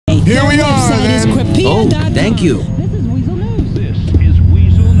Here we are, then. Oh, thank you. This is Weasel News.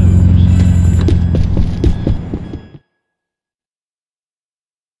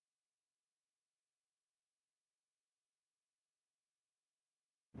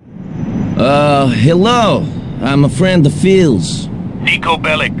 Hello. I'm a friend of Phil's. Nico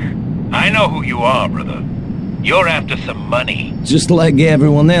Bellic, I know who you are, brother. You're after some money. Just like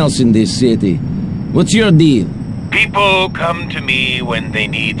everyone else in this city. What's your deal? People come to me when they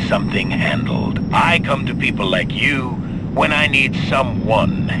need something handled. I come to people like you when I need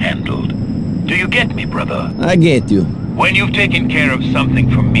someone handled. Do you get me, brother? I get you. When you've taken care of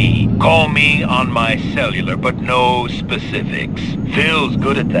something for me, call me on my cellular, but no specifics. Phil's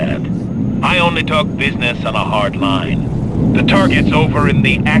good at that. I only talk business on a hard line. The target's over in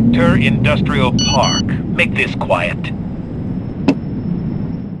the Actor Industrial Park. Make this quiet.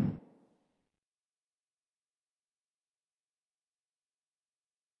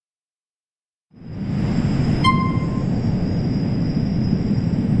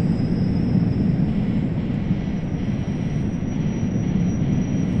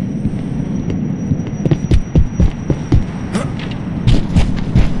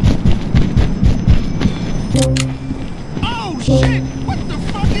 Shit! What the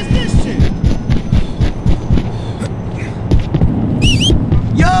fuck is this shit?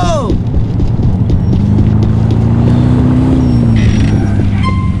 Yo!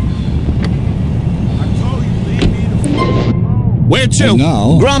 I told you, leave me the fuck alone. Where to? And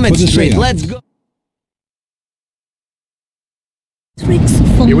now, Gromit for the Street, sale. let's go.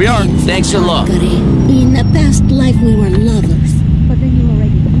 Here we are. Thanks a lot. In a past life we were lovers. But then you already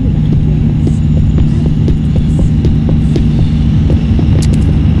knew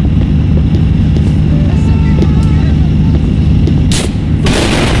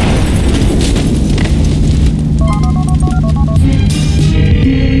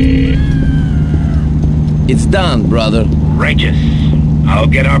It's done, brother. Righteous. I'll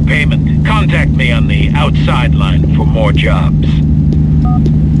get our payment. Contact me on the outside line for more jobs.